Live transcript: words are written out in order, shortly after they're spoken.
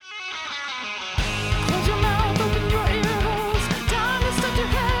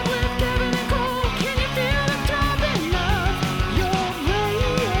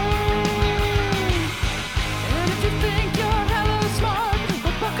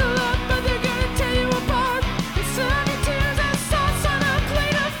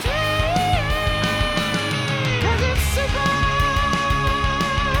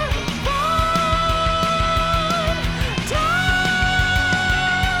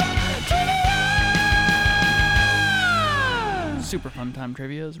Super Fun Time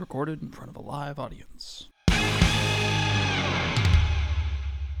Trivia is recorded in front of a live audience.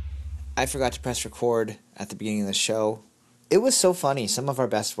 I forgot to press record at the beginning of the show. It was so funny. Some of our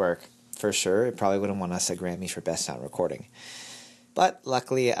best work, for sure. It probably would have won us a Grammy for Best Sound Recording. But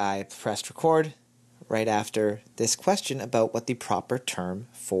luckily, I pressed record right after this question about what the proper term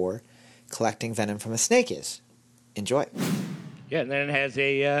for collecting venom from a snake is. Enjoy. Yeah, and then it has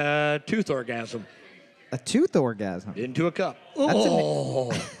a tooth orgasm A tooth orgasm. into a cup.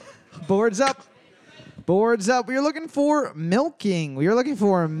 Boards up. Boards up. We are looking for milking. We are looking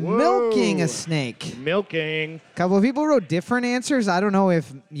for milking a snake. Milking. A couple of people wrote different answers. I don't know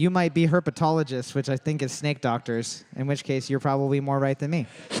if you might be herpetologists, which I think is snake doctors, in which case you're probably more right than me.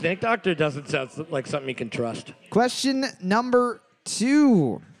 Snake doctor doesn't sound like something you can trust. Question number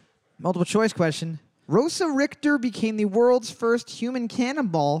 2. Multiple choice question. Rosa Richter became the world's first human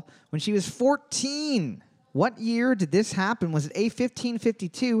cannonball when she was 14. What year did this happen? Was it A,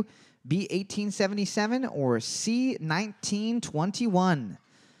 1552, B, 1877, or C, 1921?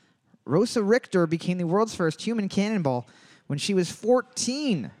 Rosa Richter became the world's first human cannonball when she was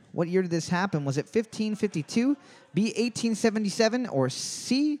 14. What year did this happen? Was it 1552, B, 1877, or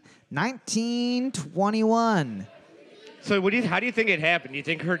C, 1921? So how do you think it happened? Do you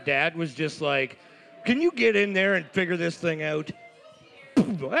think her dad was just like, can you get in there and figure this thing out?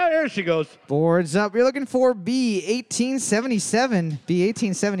 Well, there she goes. Boards up. We're looking for B, 1877. B,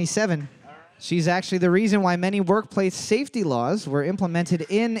 1877. She's actually the reason why many workplace safety laws were implemented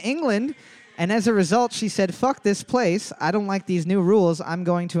in England. And as a result, she said, fuck this place. I don't like these new rules. I'm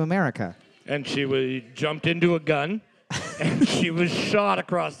going to America. And she jumped into a gun, and she was shot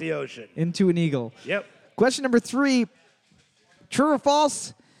across the ocean. Into an eagle. Yep. Question number 3. True or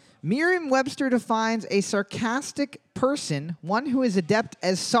false? Merriam-Webster defines a sarcastic person, one who is adept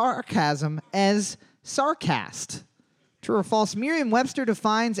at sarcasm, as sarcast. True or false? Merriam-Webster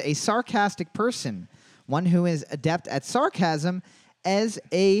defines a sarcastic person, one who is adept at sarcasm, as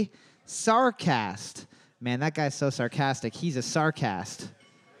a sarcast. Man, that guy's so sarcastic. He's a sarcast.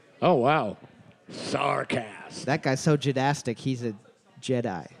 Oh, wow. Sarcast. That guy's so jedastic. He's a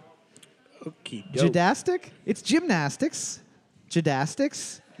Jedi. Okey doke. Jedastic? It's gymnastics.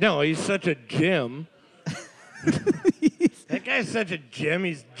 Jedastics? No, he's such a gym. That guy's such a gym.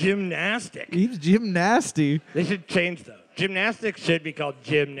 He's gymnastic. He's gymnasty. They should change though. Gymnastics should be called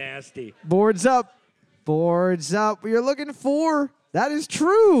gymnasty. Boards up. Boards up. We are looking for. That is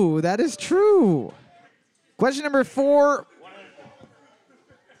true. That is true. Question number 4.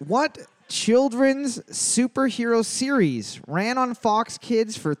 What children's superhero series ran on Fox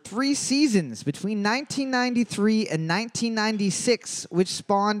Kids for 3 seasons between 1993 and 1996, which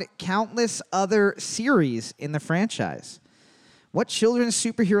spawned countless other series in the franchise? What children's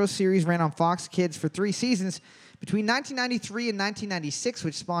superhero series ran on Fox Kids for 3 seasons between 1993 and 1996,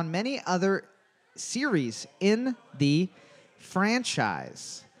 which spawned many other series in the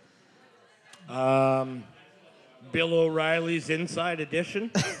franchise? Bill O'Reilly's Inside Edition.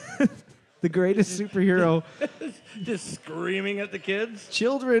 The greatest superhero. Just screaming at the kids.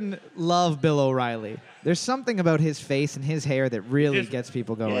 Children love Bill O'Reilly. There's something about his face and his hair that really gets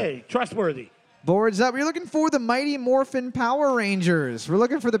people going. Hey, trustworthy. Boards up. You're looking for the Mighty Morphin Power Rangers. We're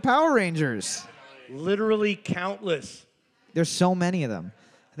looking for the Power Rangers. Literally countless. There's so many of them.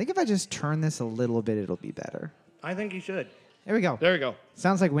 I think if I just turn this a little bit, it'll be better. I think you should. There we go. There we go.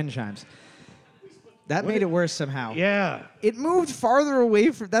 Sounds like wind chimes. That made it worse somehow. Yeah. It moved farther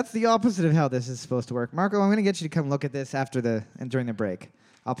away from. That's the opposite of how this is supposed to work. Marco, I'm going to get you to come look at this during the break.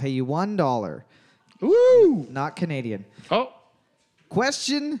 I'll pay you $1. Woo! Not Canadian. Oh.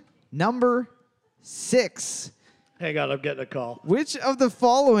 Question number 6. Hang on, I'm getting a call. Which of the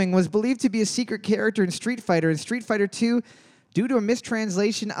following was believed to be a secret character in Street Fighter II due to a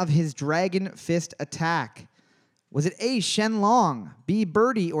mistranslation of his Dragon Fist attack? Was it A, Shenlong, B,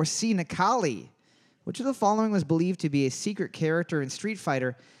 Birdie, or C, Nikali? Which of the following was believed to be a secret character in Street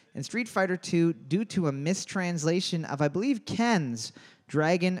Fighter II due to a mistranslation of, I believe, Ken's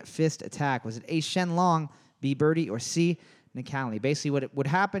Dragon Fist attack? Was it A, Shenlong, B, Birdie, or C, Nikali? Basically, what would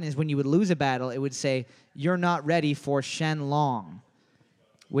happen is when you would lose a battle, it would say, you're not ready for Shenlong,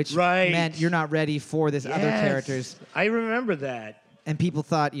 which meant you're not ready for this other characters. I remember that. And people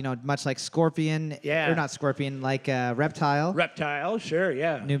thought, much like Scorpion, Yeah. or not Scorpion, like Reptile, Reptile, sure,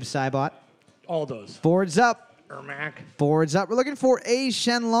 yeah. Noob Saibot. All those. Boards up. Ermac. Boards up. We're looking for A,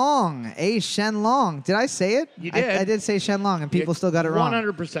 Shenlong. A, Shenlong. Did I say it? You did. I did say Shenlong, and people still got it wrong.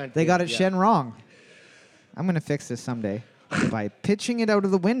 100%. They got it Shen wrong. I'm going to fix this someday by pitching it out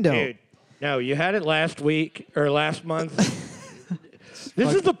of the window. Dude, no, you had it last week or last month.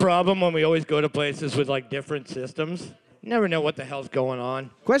 This is the problem when we always go to places with like different systems. You never know what the hell's going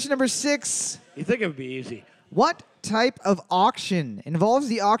on. Question number 6. You think it would be easy. What type of auction involves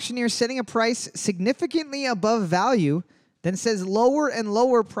the auctioneer setting a price significantly above value, then says lower and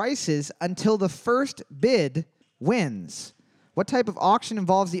lower prices until the first bid wins? What type of auction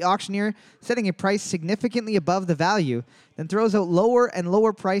involves the auctioneer setting a price significantly above the value, then throws out lower and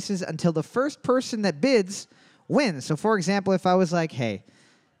lower prices until the first person that bids wins? So, for example, if I was like, hey,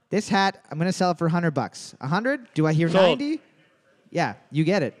 this hat, I'm going to sell it for $100. 100? Do I hear Sold. 90? Yeah, you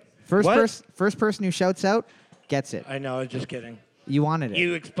get it. First person who shouts out gets it. I know, I was just kidding. You wanted it.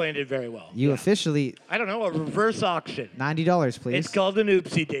 You explained it very well. You Yeah. officially I don't know, a reverse auction. $90, please. It's called an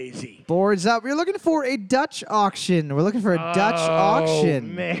oopsie daisy. Boards up. We're looking for a Dutch auction. We're looking for a Dutch auction.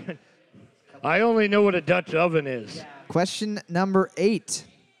 Oh, man. I only know what a Dutch oven is. Question number 8.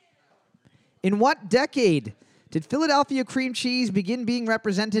 In what decade did Philadelphia cream cheese begin being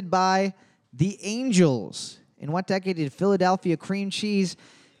represented by the Angels? In what decade did Philadelphia cream cheese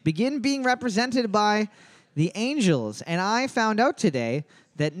begin being represented by the Angels? And I found out today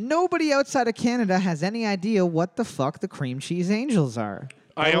that nobody outside of Canada has any idea what the fuck the cream cheese Angels are.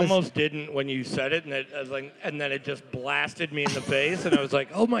 I That was- almost didn't when you said it, and I was like, and then it just blasted me in the face, and I was like,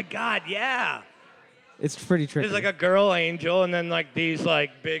 "Oh my god, yeah!" It's pretty tricky. There's like a girl angel, and then like these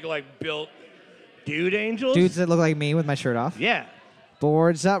like big like built dude angels. Dudes that look like me with my shirt off. Yeah.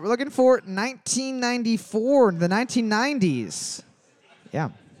 Boards up. We're looking for 1994, the 1990s. Yeah.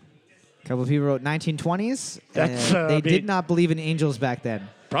 A couple of people wrote 1920s. That's, they did not believe in angels back then.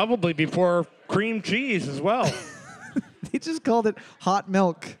 Probably before cream cheese as well. They just called it hot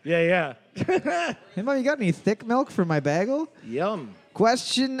milk. yeah. Hey, Mom, you got any thick milk for my bagel? Yum.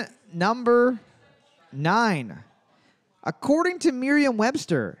 Question number 9. According to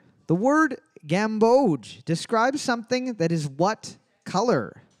Merriam-Webster, the word gamboge describes something that is what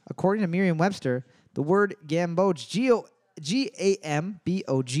color? According to Merriam-Webster, the word gamboge,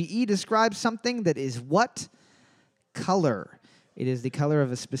 Gamboge, describes something that is what color? It is the color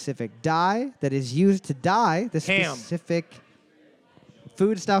of a specific dye that is used to dye the Ham. specific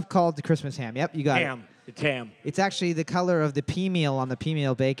food stuff called the Christmas ham. Yep, you got it. Ham. It's ham. It's actually the color of the pea meal on the pea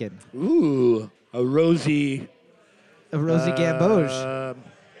meal bacon. Ooh, a rosy. A rosy gamboge.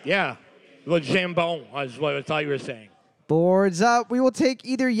 Yeah. Well, jambon is what I thought you were saying. Boards up. We will take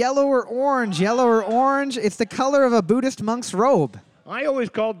either yellow or orange. Yellow or orange. It's the color of a Buddhist monk's robe. I always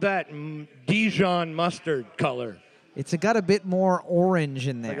called that Dijon mustard color. It's got a bit more orange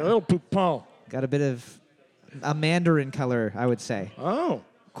in Like a there. little poupon. Got a bit of a mandarin color, I would say. Oh.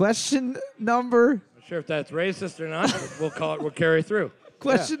 Question number Not sure if that's racist or not, but we'll carry through.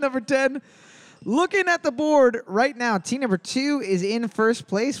 Question number 10. Looking at the board right now, team number 2 is in first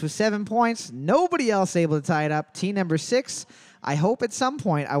place with 7 points. Nobody else able to tie it up. Team number 6, I hope at some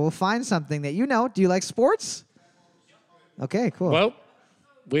point I will find something that you know. Do you like sports? Okay, cool. Well,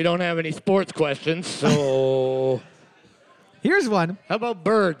 we don't have any sports questions, so Here's one. how about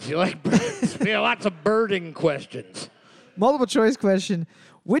birds? You like birds? We have lots of birding questions. Multiple choice question.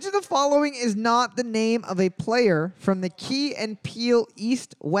 Which of the following is not the name of a player from the Key and Peele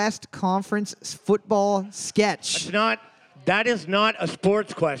East-West Conference football sketch? That is not a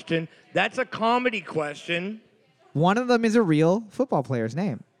sports question. That's a comedy question. One of them is a real football player's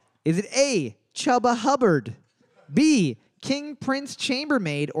name. Is it A, Chubba Hubbard, B, King Prince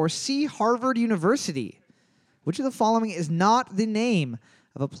Chambermaid, or C, Harvard University? Which of the following is not the name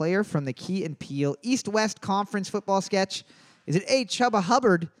of a player from the Key and Peele East-West Conference football sketch? Is it A, Chubba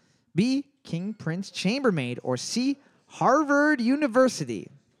Hubbard, B, King Prince Chambermaid, or C, Harvard University?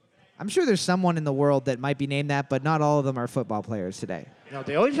 I'm sure there's someone in the world that might be named that, but not all of them are football players today. No,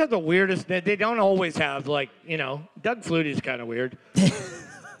 they always have the weirdest. They don't always have, like, Doug Flutie's kind of weird.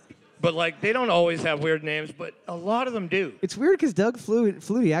 But, like, they don't always have weird names, but a lot of them do. It's weird because Doug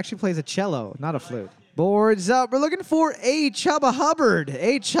Flutie actually plays a cello, not a flute. Boards up. We're looking for A, Chubba Hubbard.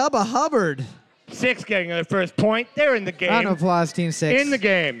 A, Chubba Hubbard. 6 getting their first point. They're in the game. Round of applause, Team 6. In the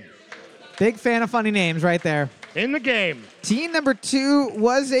game. Big fan of funny names right there. In the game. Team number 2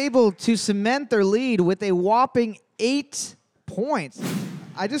 was able to cement their lead with a whopping 8 points.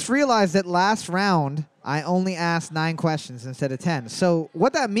 I just realized that last round, I only asked 9 questions instead of 10. So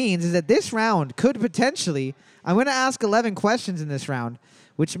what that means is that this round could potentially, I'm going to ask 11 questions in this round,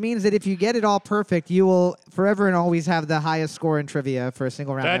 which means that if you get it all perfect, you will forever and always have the highest score in trivia for a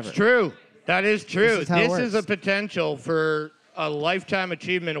single round That's ever. true. That is true. This is how it This is a works. potential for a Lifetime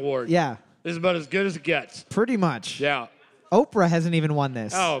Achievement Award. Yeah, This is about as good as it gets. pretty much. Yeah. Oprah hasn't even won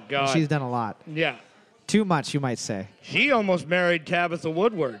this. Oh, God. And she's done a lot. Yeah. Too much, you might say. She almost married Tabitha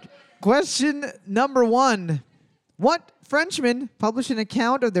Woodward. Question number 1. What Frenchman published an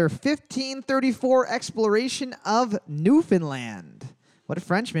account of their 1534 exploration of Newfoundland? What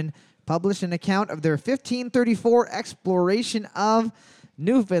Frenchman published an account of their 1534 exploration of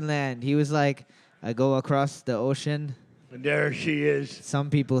Newfoundland? He was like, I go across the ocean. And there she is. Some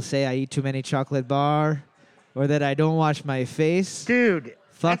people say I eat too many chocolate bar or that I don't wash my face. Dude,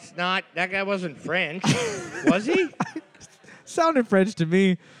 Fuck. that guy wasn't French. Was he? Sounded French to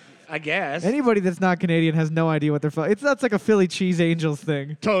me. I guess. Anybody that's not Canadian has no idea what they're That's like a Philly Cheese Angels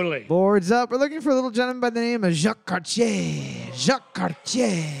thing. Totally. Boards up. We're looking for a little gentleman by the name of Jacques Cartier. Jacques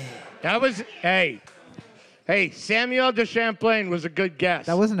Cartier. That was, hey, Samuel de Champlain was a good guess.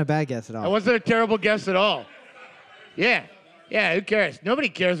 That wasn't a bad guess at all. That wasn't a terrible guess at all. Yeah, who cares? Nobody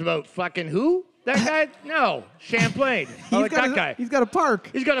cares about fucking who? That guy? No, Champlain. I like that guy. He's got a park.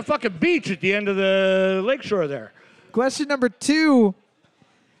 He's got a fucking beach at the end of the lakeshore there. Question number 2.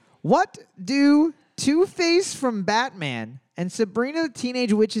 What do Two-Face from Batman and Sabrina the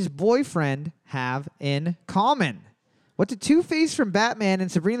Teenage Witch's boyfriend have in common? What do Two-Face from Batman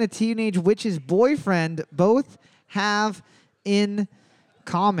and Sabrina the Teenage Witch's boyfriend both have in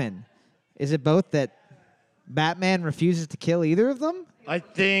common? Is it both that Batman refuses to kill either of them? I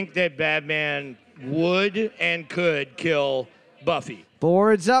think that Batman would and could kill Buffy.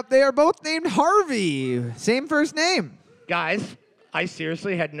 Boards up. They are both named Harvey. Same first name. Guys, I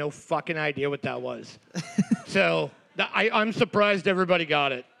seriously had no fucking idea what that was. So I'm surprised everybody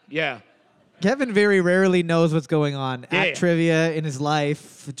got it. Yeah. Kevin very rarely knows what's going on Yeah. at trivia in his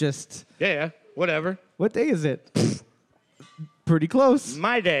life. Just, Yeah, whatever. what day is it? Pretty close.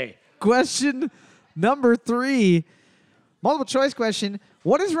 My day. Question number 3. Multiple choice question.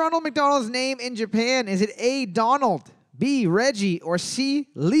 What is Ronald McDonald's name in Japan? Is it A, Donald, B, Reggie, or C,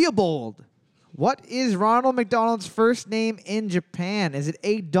 Leopold? What is Ronald McDonald's first name in Japan? Is it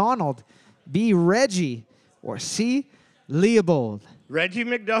A, Donald, B, Reggie, or C, Leopold? Reggie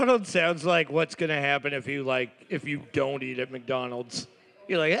McDonald sounds like what's gonna happen if you don't eat at McDonald's.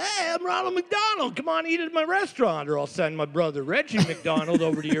 You're like, hey, I'm Ronald McDonald. Come on, eat at my restaurant, or I'll send my brother Reggie McDonald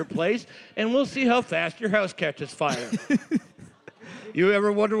over to your place, and we'll see how fast your house catches fire. You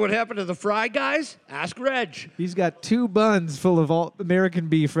ever wonder what happened to the Fry Guys? Ask Reg. He's got 2 buns full of all American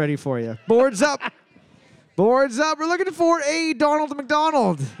beef ready for you. Boards up. Boards up. We're looking for A, Donald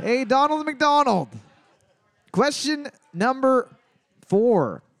McDonald. A, Donald McDonald. Question number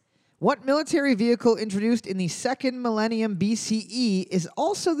 4. What military vehicle introduced in the 2nd millennium BCE is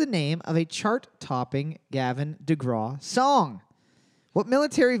also the name of a chart-topping Gavin DeGraw song? What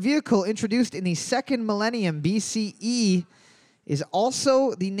military vehicle introduced in the 2nd millennium BCE is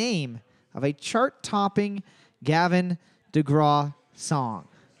also the name of a chart-topping Gavin DeGraw song?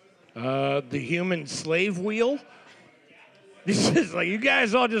 The human slave wheel. This is like, you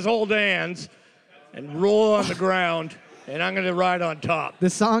guys all just hold hands and roll on the ground, and I'm gonna ride on top. The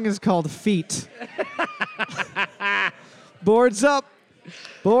song is called Feet. Boards up.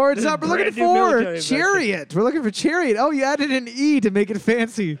 Boards up. We're looking Brand new for military invention. Chariot. We're looking for Chariot. Oh, you added an E to make it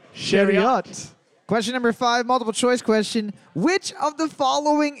fancy. Chariot. Question number 5, multiple choice question. Which of the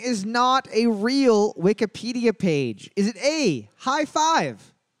following is not a real Wikipedia page? Is it A, high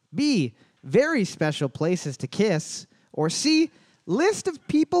five, B, very special places to kiss, or C, list of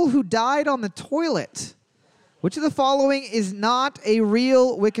people who died on the toilet? Which of the following is not a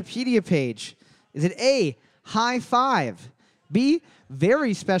real Wikipedia page? Is it A, high five, B,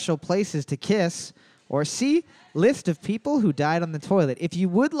 very special places to kiss, or C, list of people who died on the toilet? If you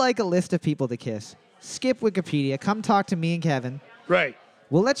would like a list of people to kiss, skip Wikipedia. Come talk to me and Kevin. Right.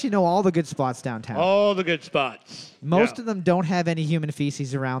 We'll let you know all the good spots downtown. All the good spots. Most Yeah. of them don't have any human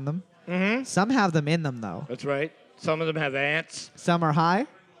feces around them. Mm-hmm. Some have them in them, though. That's right. Some of them have ants. Some are high.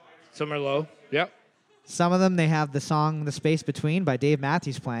 Some are low. Yep. Some of them, they have the song The Space Between by Dave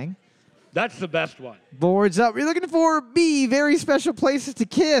Matthews playing. That's the best one. Boards up. You're looking for B, very special places to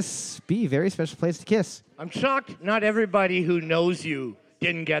kiss. B, very special place to kiss. I'm shocked not everybody who knows you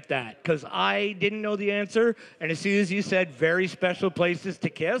didn't get that, because I didn't know the answer, and as soon as you said very special places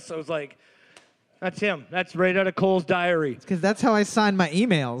to kiss, I was like, that's him. That's right out of Cole's diary. Because that's how I sign my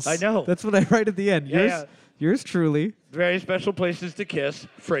emails. I know. That's what I write at the end. Yeah. Yours truly. Very special places to kiss,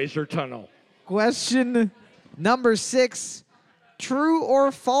 Fraser Tunnel. Question number 6. True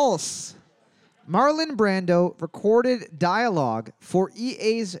or false? Marlon Brando recorded dialogue for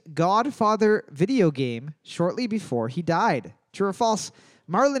EA's Godfather video game shortly before he died. True or false?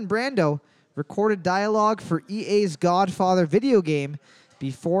 Marlon Brando recorded dialogue for EA's Godfather video game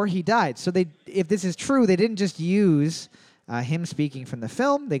before he died. So if this is true, they didn't just use him speaking from the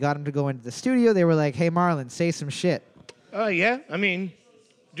film. They got him to go into the studio. They were like, hey, Marlon, say some shit. Yeah. I mean,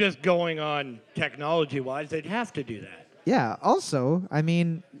 just going on technology-wise, they'd have to do that. Yeah. Also, I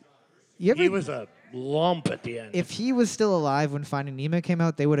mean, you ever, He was a lump at the end. if he was still alive when Finding Nemo came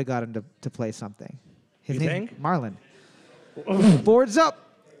out, they would have got him to play something. His You name's think? Marlin. Boards up.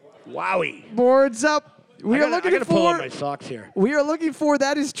 Wowie. Boards up. We are I looking gotta pull on for. my socks here. We are looking for.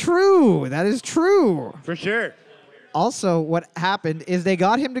 That is true. That is true. For sure. Also, what happened is they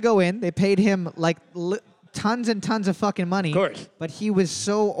got him to go in. They paid him like tons and tons of fucking money. Of course. But he was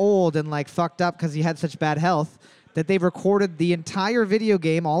so old and like fucked up because he had such bad health that they recorded the entire video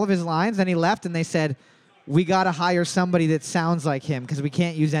game, all of his lines, and he left. And they said, "We got to hire somebody that sounds like him because we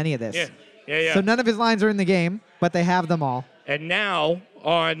can't use any of this." Yeah. Yeah. So none of his lines are in the game, but they have them all. And now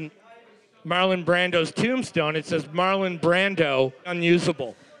on Marlon Brando's tombstone, it says Marlon Brando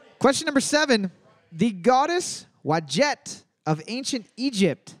unusable. Question number 7. The goddess Wadjet of ancient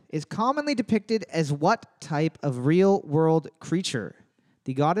Egypt is commonly depicted as what type of real-world creature?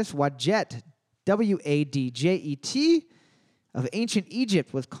 The goddess Wadjet, Wadjet, of ancient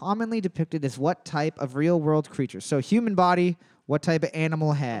Egypt was commonly depicted as what type of real-world creature? So human body, what type of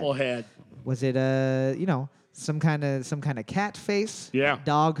animal head? Full head. Was it some kind of cat face? Yeah.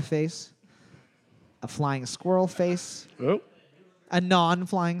 Dog face? A flying squirrel face? Oh, A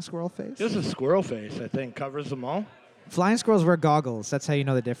non-flying squirrel face? just a squirrel face, I think, covers them all. Flying squirrels wear goggles. That's how you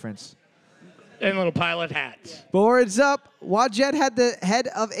know the difference. And little pilot hats. Boards up. Wadjet had the head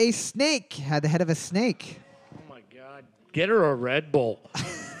of a snake. Had the head of a snake. Oh, my God. Get her a Red Bull.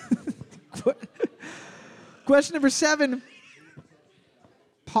 Question number 7.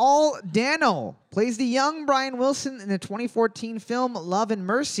 Paul Dano plays the young Brian Wilson in the 2014 film Love and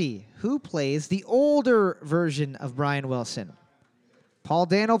Mercy. Who plays the older version of Brian Wilson? Paul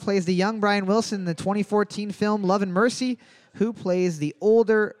Dano plays the young Brian Wilson in the 2014 film Love and Mercy. Who plays the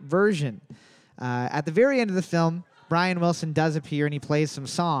older version? At the very end of the film, Brian Wilson does appear and he plays some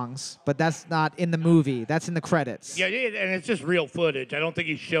songs, but that's not in the movie. That's in the credits. Yeah, and it's just real footage. I don't think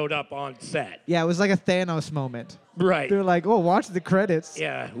he showed up on set. Yeah, it was like a Thanos moment. Right. They're like, oh, watch the credits.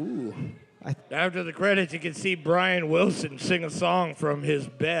 Yeah. Ooh. I- After the credits, you can see Brian Wilson sing a song from his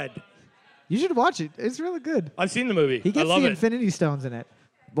bed. You should watch it. It's really good. I've seen the movie. He I gets love the it. Infinity Stones in it.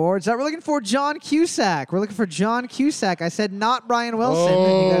 Boards up. We're looking for John Cusack. We're looking for John Cusack. I said not Brian Wilson,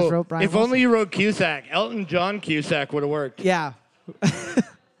 and you guys wrote Brian if Wilson. only you wrote Cusack. Elton John Cusack would have worked. Yeah.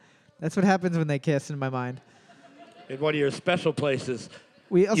 That's what happens when they kiss in my mind. In one of your special places.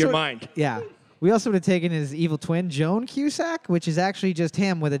 We also, Your mind. Yeah. We also would have taken his evil twin, Joan Cusack, which is actually just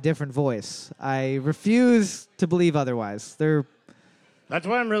him with a different voice. I refuse to believe otherwise. That's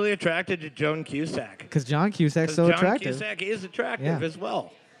why I'm really attracted to Joan Cusack. Because John Cusack's so John attractive. Cusack is attractive Yeah. as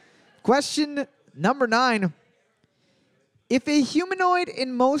well. Question number 9. If a humanoid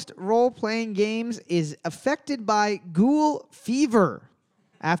in most role-playing games is affected by ghoul fever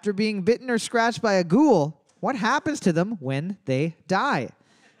after being bitten or scratched by a ghoul, what happens to them when they die?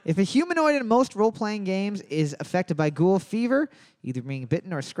 If a humanoid in most role-playing games is affected by ghoul fever, either being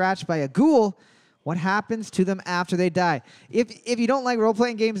bitten or scratched by a ghoul, what happens to them after they die? If you don't like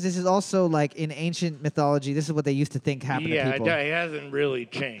role-playing games, this is also like in ancient mythology. This is what they used to think happened to Yeah, people. it hasn't really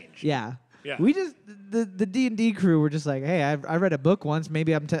changed. Yeah. Yeah. We just the D&D crew were just like, hey, I read a book once.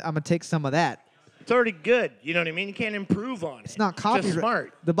 Maybe I'm gonna take some of that. It's already good. You know what I mean? You can't improve on it. It's not Just copyrighted.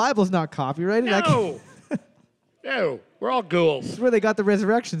 smart. The Bible's not copyrighted. I can't- No. No. We're all ghouls. That's where they got the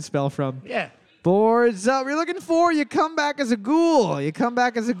resurrection spell from. Yeah. Boards up. You're looking for. You come back as a ghoul. You come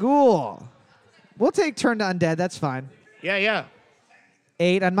back as a ghoul. We'll take turn to undead. That's fine. Yeah.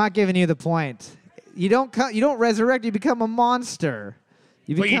 8. I'm not giving you the point. You don't resurrect. You become a monster.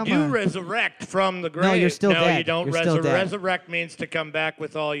 But you do resurrect from the grave. you're still No, dead. you don't. You're still dead. Resurrect means to come back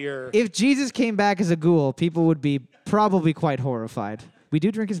with all your... If Jesus came back as a ghoul, people would be probably quite horrified. We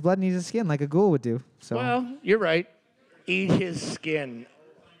do drink his blood and eat his skin like a ghoul would do. So. Well, you're right. Eat his skin.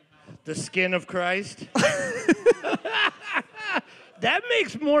 The skin of Christ. That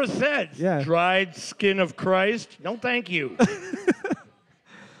makes more sense. Yeah. Dried skin of Christ. No, thank you.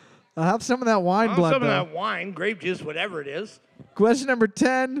 I'll have some of that wine I'll blood, some though. of that wine, grape juice, whatever it is. Question number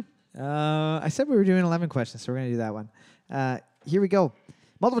 10. I said we were doing 11 questions, so we're going to do that one. Here we go.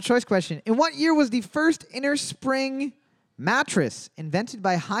 Multiple choice question. In what year was the first inner spring mattress invented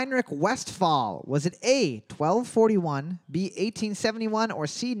by Heinrich Westphal? Was it A, 1241, B, 1871, or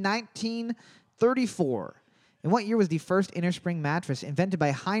C, 1934? In what year was the first inner spring mattress invented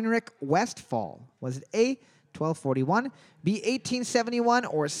by Heinrich Westphal? Was it A, 1241, B, 1871,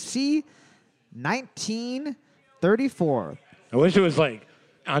 or C, 1934? I wish it was like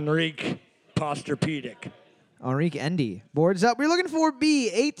Enrique Posturpedic. Enrique Endy. Boards up. We're looking for B,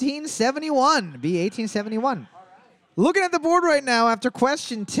 1871. B, 1871. Looking at the board right now, after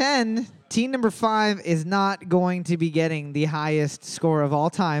question 10, team number 5 is not going to be getting the highest score of all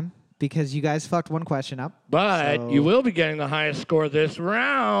time because you guys fucked one question up. But So- you will be getting the highest score this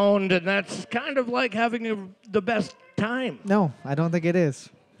round, and that's kind of like having the best time. No, I don't think it is.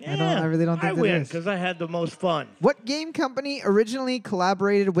 I really don't think I that win is. because I had the most fun. What game company originally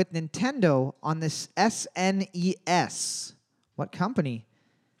collaborated with Nintendo on this SNES? What company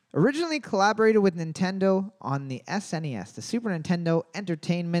originally collaborated with Nintendo on the SNES, the Super Nintendo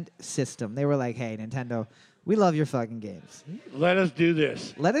Entertainment System? They were like, hey, Nintendo, we love your fucking games. Let us do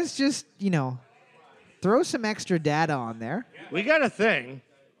this. Let us just, throw some extra data on there. We got a thing.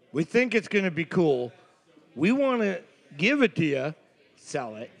 We think it's going to be cool. We want to give it to you,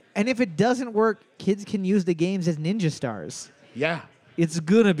 sell it. And if it doesn't work, kids can use the games as ninja stars. Yeah. It's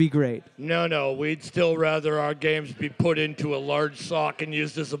gonna be great. No, we'd still rather our games be put into a large sock and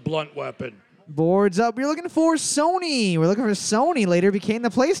used as a blunt weapon. Boards up. We're looking for Sony. We're looking for Sony. Later became the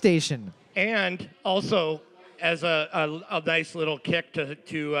PlayStation. And also, as a nice little kick to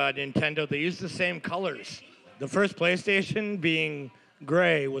Nintendo, they use the same colors. The first PlayStation being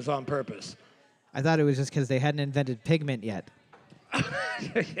gray was on purpose. I thought it was just because they hadn't invented pigment yet.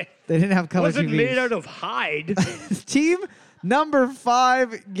 They didn't have color Wasn't TVs. made out of hide. Team number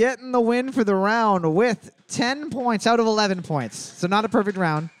 5 getting the win for the round with 10 points out of 11 points. So not a perfect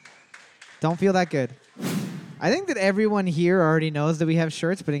round. Don't feel that good. I think that everyone here already knows that we have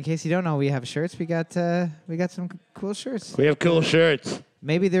shirts, but in case you don't know we have shirts, we got some cool shirts. We have cool shirts.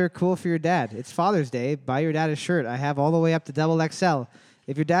 Maybe they're cool for your dad. It's Father's Day. Buy your dad a shirt. I have all the way up to double XL.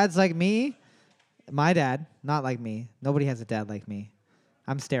 If your dad's like me, my dad, not like me. Nobody has a dad like me.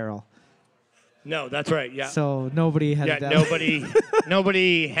 I'm sterile. No, that's right. Yeah. So nobody has a Yeah, dad.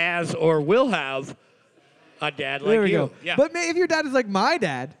 nobody has or will have a dad like There we you. go. Yeah. But if your dad is like my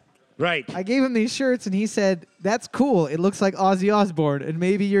dad, right. I gave him these shirts and he said, that's cool. It looks like Ozzy Osbourne. And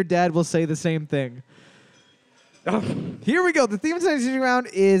maybe your dad will say the same thing. Here we go. The theme of tonight's round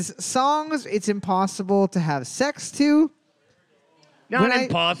is songs it's impossible to have sex to. Not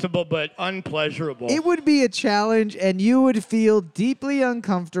impossible, but unpleasurable. It would be a challenge, and you would feel deeply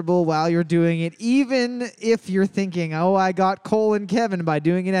uncomfortable while you're doing it, even if you're thinking, oh, I got Cole and Kevin by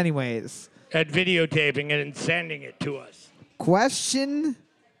doing it anyways. At videotaping it and sending it to us. Question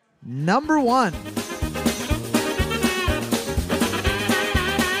number 1.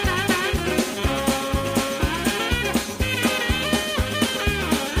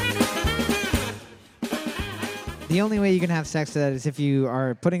 The only way you can have sex to that is if you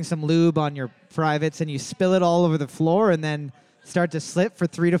are putting some lube on your privates and you spill it all over the floor and then start to slip for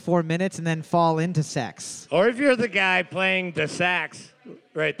 3 to 4 minutes and then fall into sex. Or if you're the guy playing the sax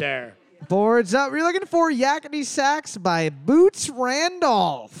right there. Boards up. We're looking for Yakety Sax by Boots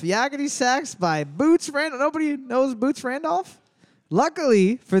Randolph. Yakety Sax by Boots Randolph. Nobody knows Boots Randolph?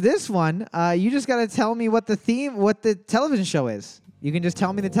 Luckily, for this one, you just got to tell me what the television show is. You can just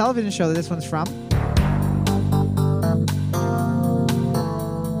tell me the television show that this one's from.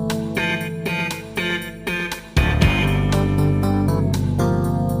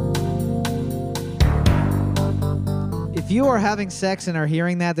 If you are having sex and are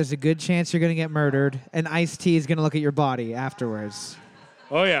hearing that, there's a good chance you're going to get murdered, and Ice-T is going to look at your body afterwards.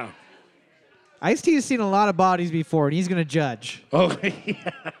 Oh, yeah. Ice-T has seen a lot of bodies before, and he's going to judge. Oh,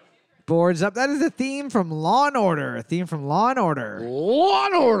 yeah. Boards up. That is a theme from Law & Order. A theme from Law & Order. Law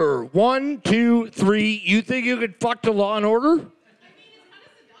and Order. 1, 2, 3. You think you could fuck to Law and Order?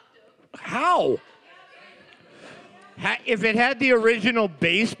 How? If it had the original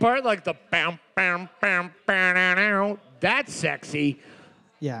bass part, like the bam, bam, bam, bam, that's sexy.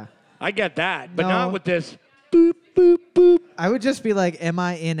 Yeah. I get that, but No. not with this boop, boop, boop. I would just be like, am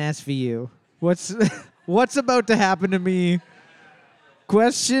I in SVU? What's about to happen to me?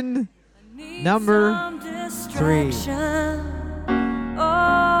 Question number 3.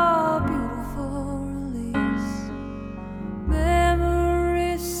 Oh, beautiful release.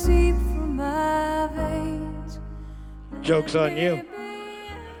 Memories seep from my veins. Joke's on you.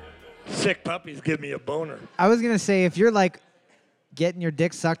 Sick puppies give me a boner. I was going to say, if you're like getting your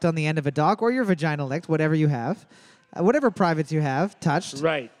dick sucked on the end of a dock or your vagina licked, whatever you have, whatever privates you have touched,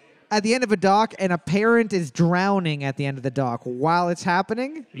 Right. at the end of a dock and a parent is drowning at the end of the dock while it's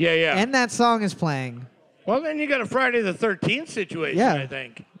happening, Yeah. and that song is playing. Well, then you got a Friday the 13th situation, Yeah. I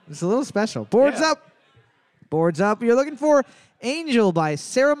think. It's a little special. Boards Yeah. up. Boards up. You're looking for Angel by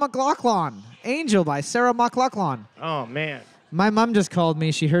Sarah McLachlan. Angel by Sarah McLachlan. Oh, man. My mom just called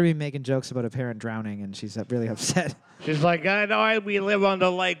me. She heard me making jokes about a parent drowning, and she's really upset. She's like, I know we live on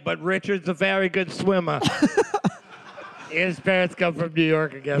the lake, but Richard's a very good swimmer. His parents come from New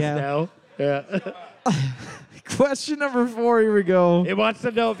York, I guess, Yeah. now. Yeah. Question number 4, here we go. He wants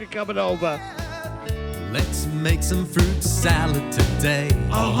to know if you're coming over. Let's make some fruit salad today.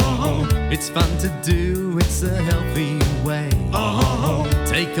 It's fun to do, it's a healthy way.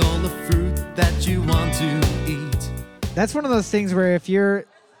 Take all the fruit that you want to eat. That's one of those things where if you're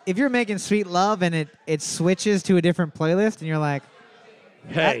making sweet love and it switches to a different playlist and you're like,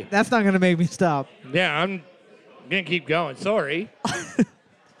 Hey, that's not going to make me stop. yeah, I'm going to keep going. Sorry.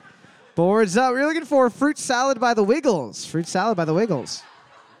 Boards up. We're looking for Fruit Salad by the Wiggles. Fruit Salad by the Wiggles.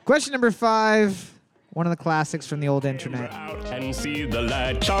 Question number 5, one of the classics from the old internet. Out and see the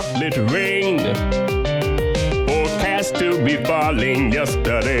light chocolate rain. Forecast to be falling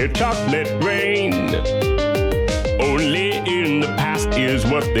yesterday, chocolate rain. Only in the past is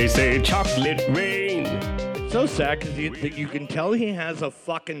what they say, chocolate rain. So sad because you can tell he has a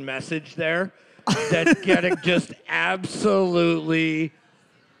fucking message there that's getting just absolutely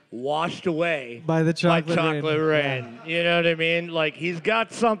washed away By the chocolate rain. rain. You know what I mean? Like, he's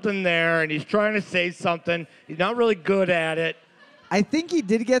got something there and he's trying to say something. He's not really good at it. I think he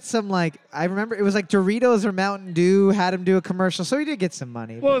did get some, I remember it was like Doritos or Mountain Dew had him do a commercial, so he did get some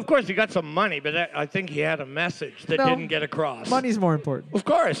money. Well, of course, he got some money, but I think he had a message that No, didn't get across. Money's more important. Of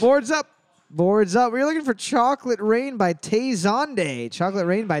course. Boards up. Boards up. We're looking for Chocolate Rain by Tay Zonde. Chocolate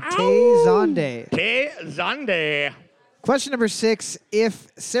Rain by Tay Zonde. Tay Zonde. Question number 6. If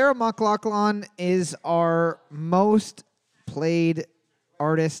Sarah McLachlan is our most played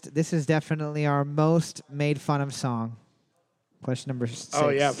artist, this is definitely our most made fun of song. Question number 6. Oh,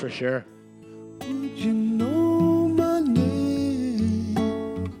 yeah, for sure. You know my name.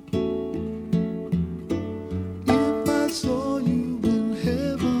 If I saw you in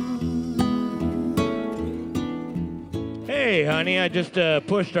heaven. Hey, honey, I just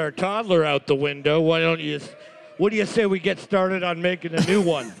pushed our toddler out the window. What do you say we get started on making a new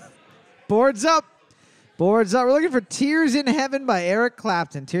one? Boards up. Boards up. We're looking for Tears in Heaven by Eric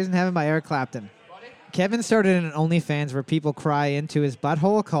Clapton. Tears in Heaven by Eric Clapton. Kevin started an OnlyFans where people cry into his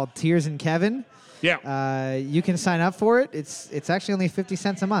butthole called Tears in Kevin. Yeah. You can sign up for it. It's actually only 50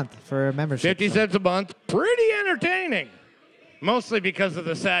 cents a month for a membership. 50 cents a month. Pretty entertaining. Mostly because of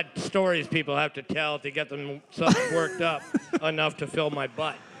the sad stories people have to tell to get themselves worked up enough to fill my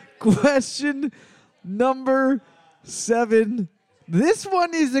butt. Question number 7. This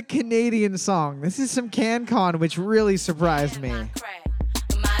one is a Canadian song. This is some CanCon, which really surprised me. My neck,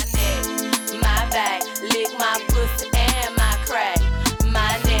 my back, lick my pussy and my crack.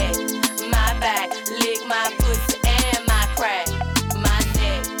 My neck, my back, lick my pussy and my crack. My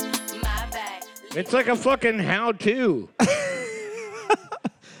neck, my back. It's like a fucking how-to.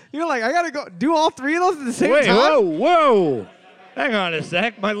 You're like, I gotta go do all 3 of those at the same Wait, time? whoa. Hang on a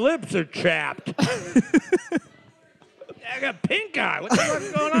sec. My lips are chapped. I got pink eye. What the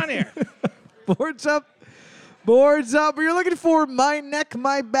fuck's going on here? Boards up. Boards up. You're looking for My Neck,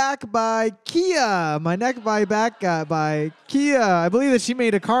 My Back by Kia. My Neck, My Back by Kia. I believe that she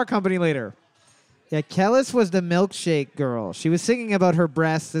made a car company later. Yeah, Kellis was the milkshake girl. She was singing about her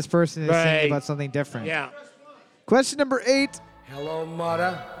breasts. This person is Right. singing about something different. Yeah. Question number 8. Hello,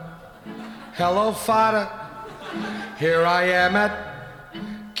 mother. Hello, father. Here I am at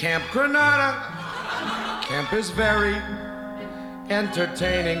Camp Granada. Camp is very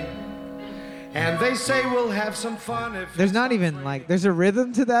entertaining. And they say we'll have some fun if There's not even there's a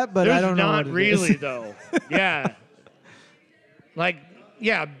rhythm to that, but There's I don't know not what it really, is. though. Yeah.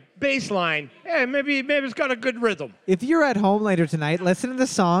 Bass line. Yeah, maybe it's got a good rhythm. If you're at home later tonight, listen to the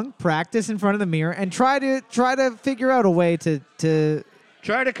song, practice in front of the mirror, and try to figure out a way to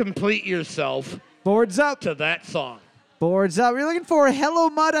Try to complete yourself boards up. to that song. Boards up. We're looking for Hello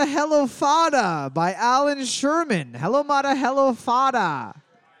Mudda, Hello Fada by Alan Sherman. Hello Mudda, Hello Fada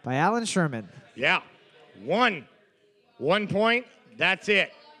by Alan Sherman. Yeah. 1 point. That's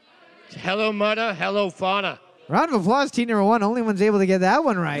it. It's Hello Mudda, Hello Fauna. Round of applause, team number 1. Only one's able to get that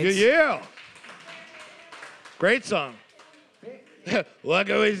one right. Yeah. Great song. What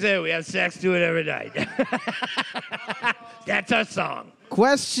can we say? We have sex to it every night. That's our song.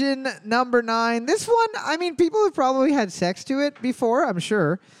 Question number 9. This one, people have probably had sex to it before, I'm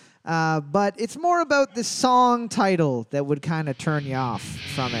sure. But it's more about the song title that would kind of turn you off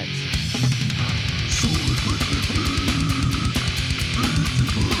from it.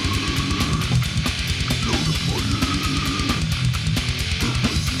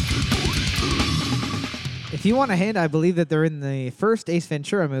 If you want a hint, I believe that they're in the first Ace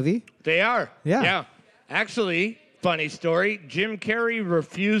Ventura movie. They are. Yeah. Yeah. Actually, funny story, Jim Carrey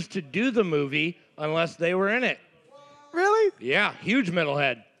refused to do the movie unless they were in it. Really? Yeah, huge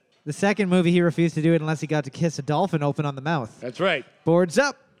metalhead. The second movie, he refused to do it unless he got to kiss a dolphin open on the mouth. That's right. Boards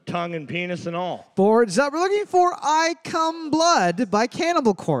up. tongue and penis and all. Boards up. We're looking for I Come Blood by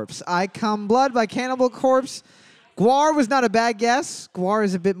Cannibal Corpse. I Come Blood by Cannibal Corpse. Guar was not a bad guess. Guar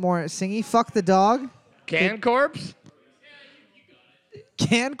is a bit more singy. Fuck the Dog. Can corpse?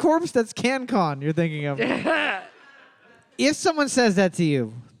 Can Corpse? That's CanCon you're thinking of. If someone says that to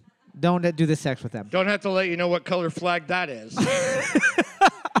you, don't do the sex with them. Don't have to let you know what color flag that is.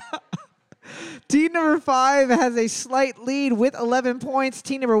 Team number 5 has a slight lead with 11 points.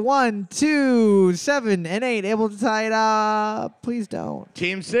 Team number 1, 2, 7, and 8 able to tie it up. Please don't.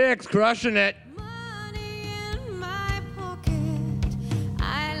 Team 6 crushing it. Money in my pocket.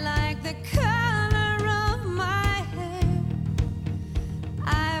 I like the color of my hair.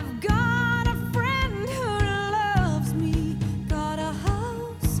 I've got a friend who loves me. Got a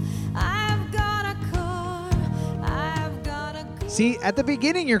house. I've got a car. I've got a good See, at the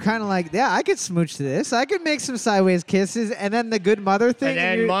beginning, you're kind of like, yeah, I could smooch to this. I could make some sideways kisses. And then the good mother thing. And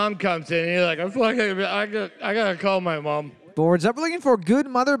then you're- mom comes in and you're like, I gotta call my mom. Boards up. We're looking for Good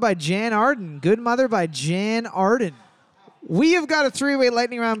Mother by Jan Arden. Good Mother by Jan Arden. We have got a three-way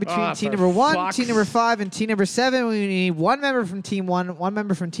lightning round between Ah, team for number 1, fuck's- team number 5, and team number 7. We need one member from team 1, one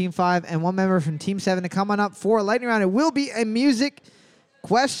member from team 5, and one member from team 7 to come on up for a lightning round. It will be a music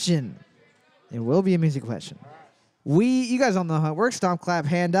question. It will be a music question. You guys all know how it works. Stomp, clap,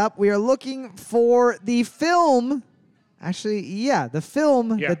 hand up. We are looking for the film. Actually, yeah, the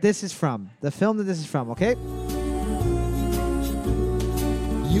film Yeah. that this is from. The film that this is from, okay?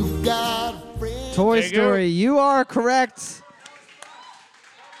 You've got a friend. Toy There you go. Story. You are correct.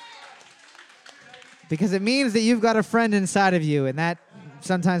 Because it means that you've got a friend inside of you, and that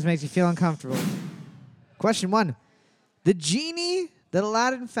sometimes makes you feel uncomfortable. Question 1. The genie that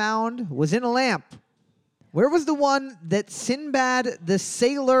Aladdin found was in a lamp. Where was the one that Sinbad the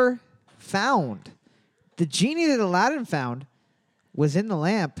sailor found? The genie that Aladdin found was in a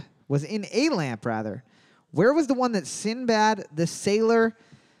lamp. Where was the one that Sinbad the sailor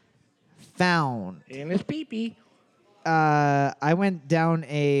found? In his pee-pee. I went down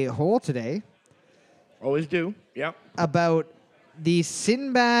a hole today Always do. Yep. about the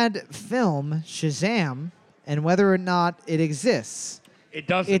Sinbad film Shazam and whether or not it exists. It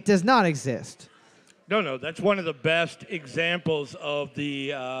doesn't. It does not exist. No, that's one of the best examples of the.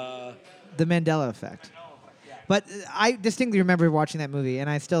 The Mandela effect. But I distinctly remember watching that movie, and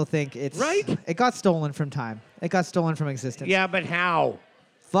I still think it's... Right? It got stolen from time. It got stolen from existence. Yeah, but how?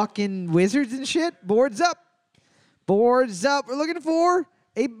 Fucking wizards and shit. Boards up. Boards up. We're looking for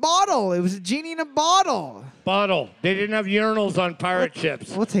a bottle. It was a genie in a bottle. Bottle. They didn't have urinals on pirate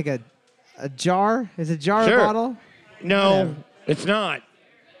ships. We'll take a jar. Is a jar Sure. a bottle? No, Whatever. it's not.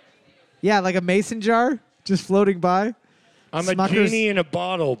 Yeah, like a mason jar just floating by. I'm Smucker's- a genie in a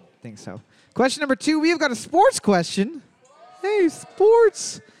bottle. I think so. Question number 2. We have got a sports question. Hey,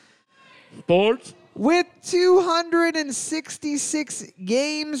 sports. Sports. With 266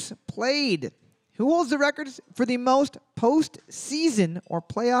 games played, who holds the records for the most postseason or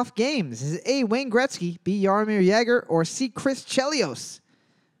playoff games? Is it A, Wayne Gretzky, B, Jaromir Jagr, or C, Chris Chelios?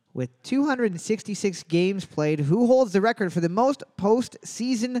 With 266 games played, who holds the record for the most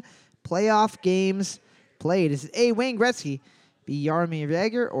postseason playoff games played? Is it A, Wayne Gretzky, B, Jaromir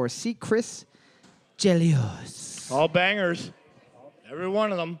Jagr, or C, Chris Chelios? All bangers. Every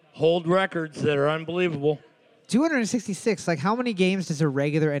one of them hold records that are unbelievable. 266. Like, how many games does a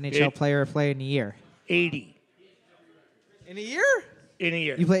regular NHL Eight. player play in a year? 80 In a year? in a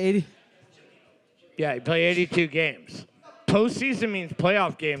year. You play 80? Yeah, you play 82 games. Postseason means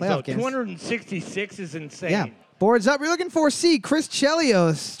playoff games. Playoff So games. 266 is insane. Yeah. Boards up. You're looking for C, Chris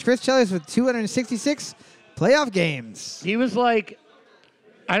Chelios. Chris Chelios with 266 playoff games. He was like,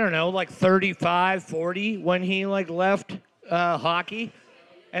 I don't know, like 35, 40 when he like left hockey.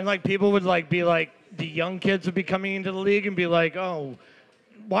 And like people would like be like, the young kids would be coming into the league and be like, oh,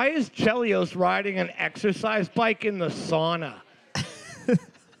 why is Chelios riding an exercise bike in the sauna?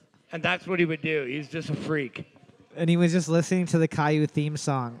 And that's what he would do. He's just a freak. And he was just listening to the Caillou theme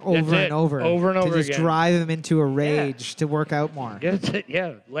song over it. and over. Over and over to just again. drive him into a rage to work out more. That's it,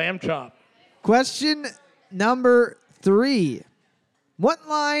 yeah. Lamb chop. Question number 3. What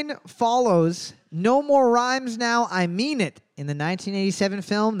line follows No More Rhymes Now, I Mean It in the 1987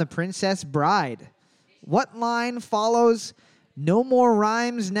 film The Princess Bride? What line follows No More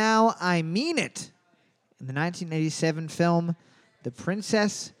Rhymes Now, I Mean It in the 1987 film The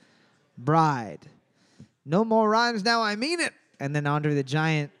Princess Bride? No more rhymes now, I mean it. And then Andre the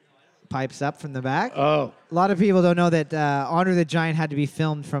Giant pipes up from the back. Oh. A lot of people don't know that Andre the Giant had to be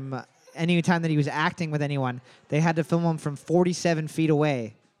filmed from any time that he was acting with anyone. They had to film him from 47 feet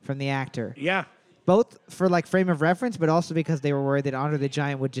away from the actor. Yeah. Both for like frame of reference, but also because they were worried that Andre the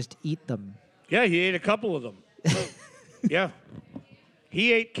Giant would just eat them. Yeah, he ate a couple of them. Yeah.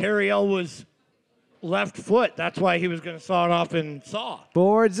 He ate Carrie Elwa's left foot. That's why he was going to saw it off in Saw.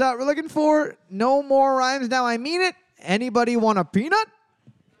 Boards up. We're looking for no more rhymes. Now I mean it. Anybody want a peanut?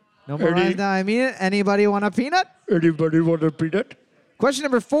 No more rhymes. Now I mean it. Anybody want a peanut? Anybody want a peanut? Question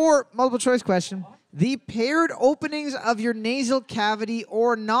number 4, multiple choice question. The paired openings of your nasal cavity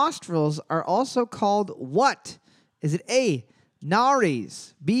or nostrils are also called what? Is it A,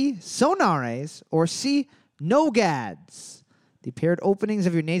 nares, B, sonares, or C, nogads? The paired openings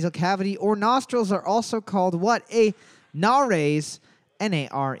of your nasal cavity or nostrils are also called what? A, nares,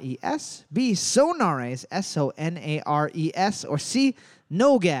 N-A-R-E-S, B, sonares, S-O-N-A-R-E-S, or C,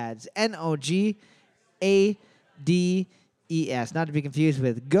 nogads, N-O-G-A-D-E-S. Not to be confused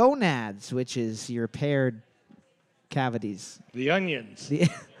with gonads, which is your paired cavities. The onions. The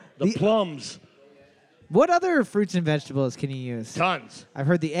plums. What other fruits and vegetables can you use? Tons. I've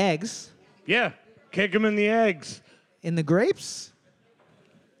heard the eggs. Yeah. Kick them in the eggs. In the grapes?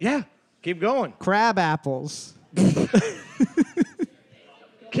 Yeah. Keep going. Crab apples.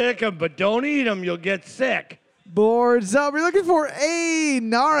 Kick them, but don't eat them. You'll get sick. Boards up. We're looking for A,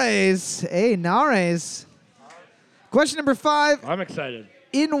 nares. A, nares. Question number 5. I'm excited.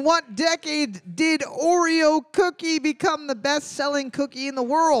 In what decade did Oreo cookie become the best-selling cookie in the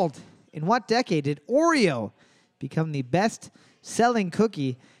world? In what decade did Oreo become the best-selling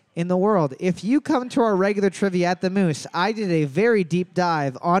cookie in the world? If you come to our regular trivia at the Moose, I did a very deep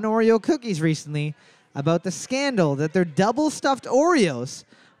dive on Oreo cookies recently about the scandal that their double-stuffed Oreos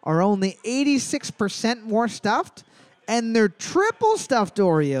are only 86% more stuffed, and their triple-stuffed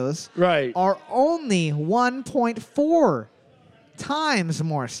Oreos are only 1.4 times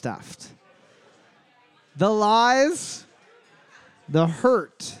more stuffed. The lies, the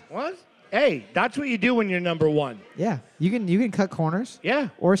hurt. What? Hey, that's what you do when you're number 1. Yeah, you can cut corners. Yeah.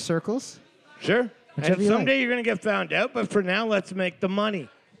 Or circles. Sure. Whichever And you someday like. you're going to get found out, but for now, let's make the money.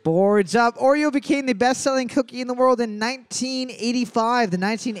 Boards up. Oreo became the best-selling cookie in the world in 1985, the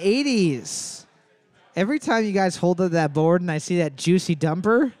 1980s. Every time you guys hold up that board and I see that juicy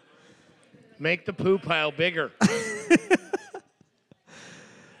dumper. Make the poo pile bigger.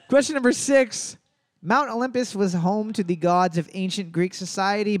 Question number 6. Mount Olympus was home to the gods of ancient Greek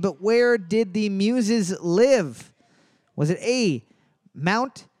society, but where did the Muses live? Was it A,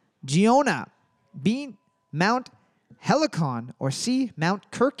 Mount Giona, B, Mount Helicon, or C, Mount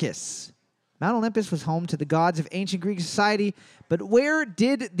Kirkis? Mount Olympus was home to the gods of ancient Greek society, but where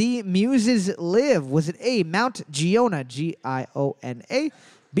did the Muses live? Was it A, Mount Giona, G-I-O-N-A,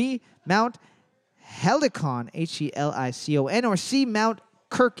 B, Mount Helicon, H-E-L-I-C-O-N, or C, Mount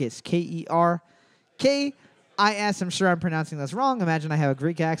Kirkis, K-E-R-K-I-S. I'm sure I'm pronouncing this wrong. Imagine I have a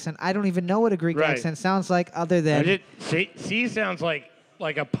Greek accent. I don't even know what a Greek accent sounds like other than... C sounds like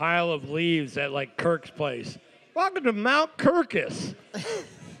a pile of leaves at like Kirk's place. Welcome to Mount Kirkis.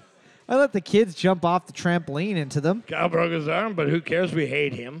 I let the kids jump off the trampoline into them. Kyle broke his arm, but who cares? We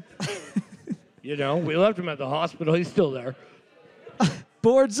hate him. You know, we left him at the hospital. He's still there.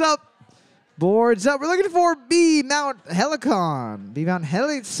 Boards up. Boards up. We're looking for B, Mount Helicon. B, Mount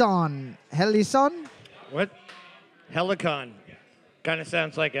Helison. Helison? What? Helicon. Kind of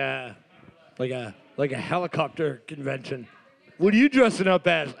sounds like a helicopter convention. What are you dressing up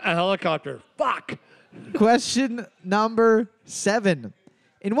as? A helicopter. Fuck. Question number 7.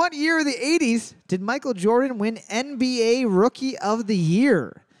 In what year of the 80s did Michael Jordan win NBA Rookie of the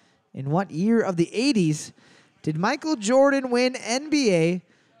Year? In what year of the 80s did Michael Jordan win NBA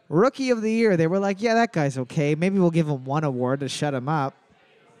Rookie of the Year? They were like, yeah, that guy's okay. Maybe we'll give him one award to shut him up.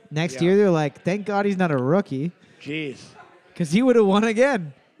 Next year, they're like, thank God he's not a rookie. Jeez. Because he would have won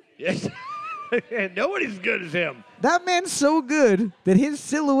again. Yes. Nobody's as good as him. That man's so good that his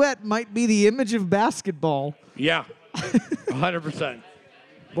silhouette might be the image of basketball. Yeah. 100%.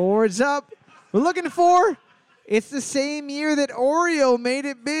 Boards up. We're looking for, it's the same year that Oreo made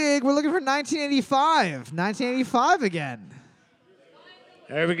it big. We're looking for 1985. 1985 again.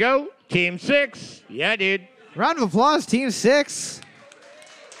 There we go. Team 6. Yeah, dude. Round of applause, Team 6.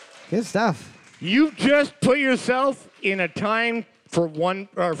 Good stuff. You just put yourself in a time for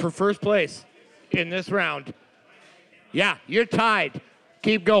first place in this round. Yeah, you're tied.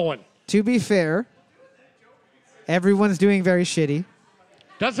 Keep going. To be fair, everyone's doing very shitty.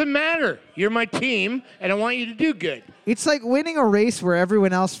 Doesn't matter. You're my team, and I want you to do good. It's like winning a race where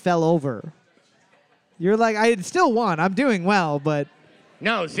everyone else fell over. You're like, I still won. I'm doing well, but...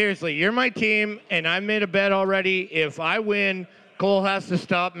 No, seriously, you're my team, and I made a bet already. If I win, Cole has to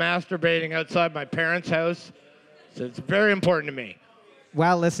stop masturbating outside my parents' house. So it's very important to me.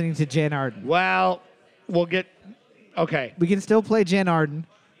 while listening to Jan Arden. Well, we'll get. Okay. We can still play Jan Arden,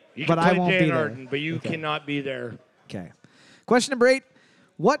 You but can I play won't Jan be there. Arden, but you cannot be there. Okay. Question number 8.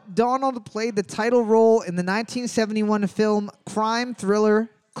 What Donald played the title role in the 1971 film crime thriller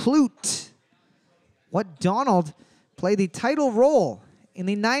Klute? What Donald played the title role in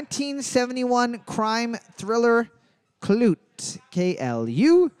the 1971 crime thriller Klute?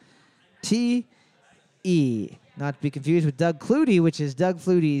 K-L-U-T-E. Not to be confused with Doug Flutie, which is Doug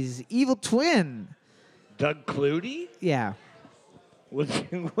Flutie's evil twin. Doug Flutie? Yeah. What's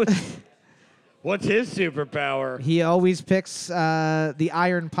his superpower? He always picks the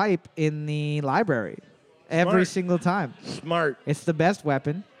iron pipe in the library every Smart. single time. Smart. It's the best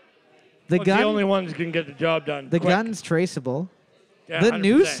weapon. The Well, it's gun, the only one that can get the job done. the quick. gun's traceable. Yeah, The 100%.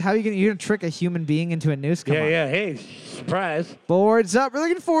 noose, how you gonna trick a human being into a noose? Come Yeah, on. yeah. Hey, surprise. Boards up. We're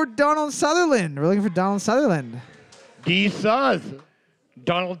looking for Donald Sutherland. We're looking for Donald Sutherland. D. Suz.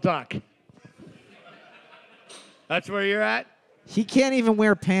 Donald Duck. That's where you're at? He can't even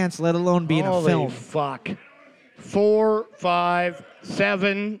wear pants, let alone be in a Holy film. fuck. 4, 5,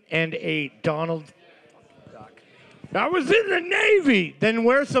 7, and 8. Donald Duck. I was in the Navy. Then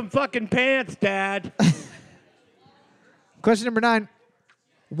wear some fucking pants, Dad. Question number 9.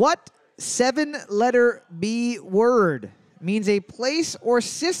 What 7-letter B word means a place or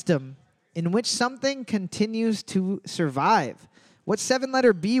system in which something continues to survive? What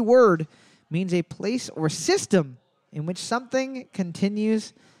 7-letter B word means a place or system in which something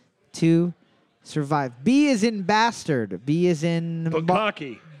continues to survive? B is in bastard. B is in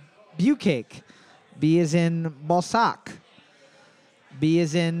Bukkake. Bucake. B is in Balzac. B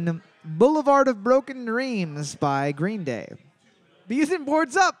is in Boulevard of Broken Dreams by Green Day. B is in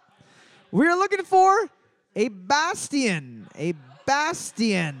Boards Up. We're looking for a bastion. A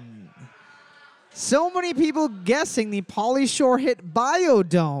bastion. So many people guessing the Pauly Shore hit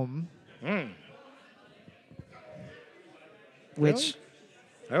Biodome. Which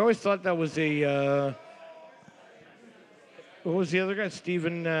I always thought that was a. What was the other guy?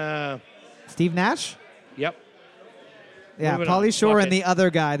 Steve Nash? Yep. Yeah, Moving on. Pauly Shore Fuck and it. the other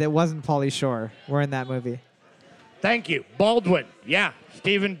guy that wasn't Pauly Shore were in that movie. Thank you. Baldwin. Yeah.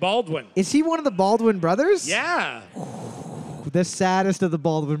 Stephen Baldwin. Is he one of the Baldwin brothers? Yeah. The saddest of the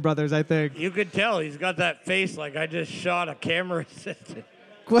Baldwin brothers, I think. You could tell he's got that face like I just shot a camera assistant.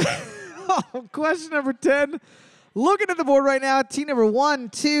 Question number 10. Looking at the board right now, team number 1,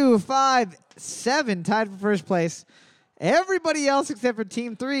 2, 5, 7 tied for first place. Everybody else except for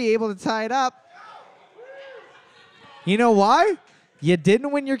team 3 able to tie it up. You know why? You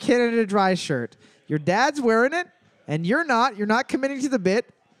didn't win your Canada Dry shirt. Your dad's wearing it, and you're not. You're not committing to the bit.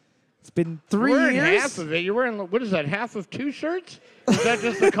 It's been 3 You're wearing years. half of it. You're wearing, what is that, half of 2 shirts? Or is that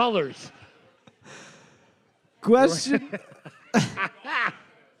just the colors? Question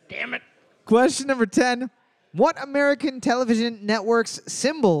Damn it. Question number 10. What American television network's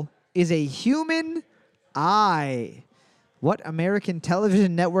symbol is a human eye? What American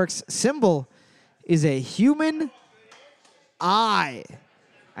television network's symbol is a human eye?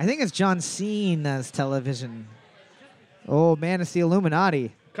 I think it's John Cena's television. Oh, man, it's the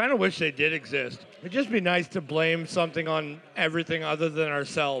Illuminati. Kind of wish they did exist. It'd just be nice to blame something on everything other than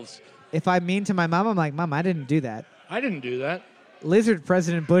ourselves. If I'm mean to my mom, I'm like, Mom, I didn't do that. I didn't do that. Lizard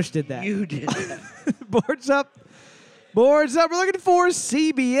President Bush did that. You did that. Boards up. Boards up. We're looking for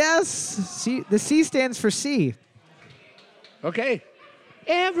CBS. The C stands for C. Okay.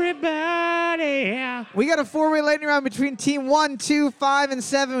 Everybody. Yeah. We got a 4-way lightning round between team 1, 2, 5, and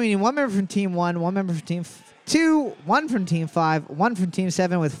 7. We need 1 member from team 1, 1 member from team 2, 1 from team 5, 1 from team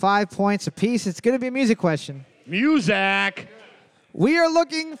 7 with 5 points apiece. It's going to be a music question. Music. We are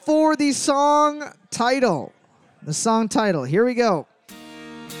looking for the song title. The song title. Here we go.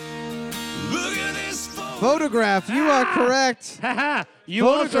 Look at this Photograph. You are correct. Haha. You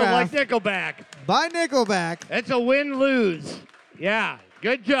also like Photograph. Nickelback. By Nickelback. It's a win-lose. Yeah.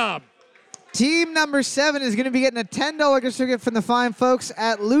 Good job. Team number 7 is going to be getting a $10 gift certificate from the fine folks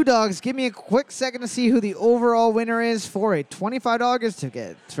at Lou Dogs. Give me a quick second to see who the overall winner is for a $25 gift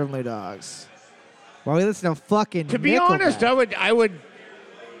certificate from Lou Dogs. While we listen to fucking To be Nickelback. honest, I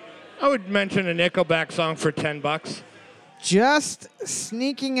would mention a Nickelback song for $10. Just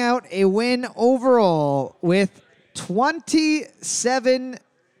sneaking out a win overall with 27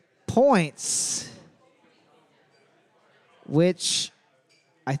 points, which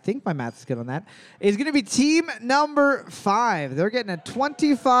I think my math is good on that, is going to be team number 5. They're getting a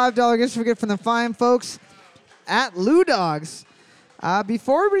 $25 gift certificate from the fine folks at Lou Dogs.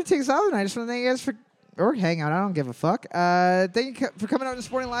 Before everybody takes off tonight, I just want to thank you guys for, or hang out. I don't give a fuck. Thank you for coming out to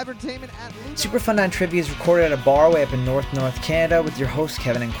Sporting Live Entertainment at Super Fun 9 Trivia is recorded at a bar way up in North Canada with your hosts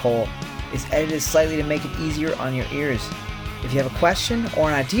Kevin and Cole. It's edited slightly to make it easier on your ears. If you have a question or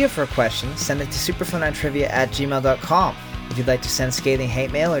an idea for a question, send it to superfun9trivia@gmail.com. If you'd like to send scathing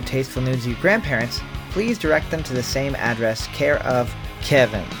hate mail or tasteful nudes of your grandparents, please direct them to the same address, care of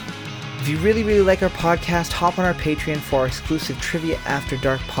Kevin. If you really, really like our podcast, hop on our Patreon for our exclusive Trivia After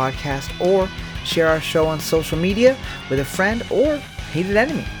Dark podcast, or share our show on social media with a friend or hated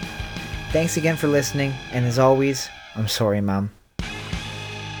enemy. Thanks again for listening, and as always, I'm sorry, Mom.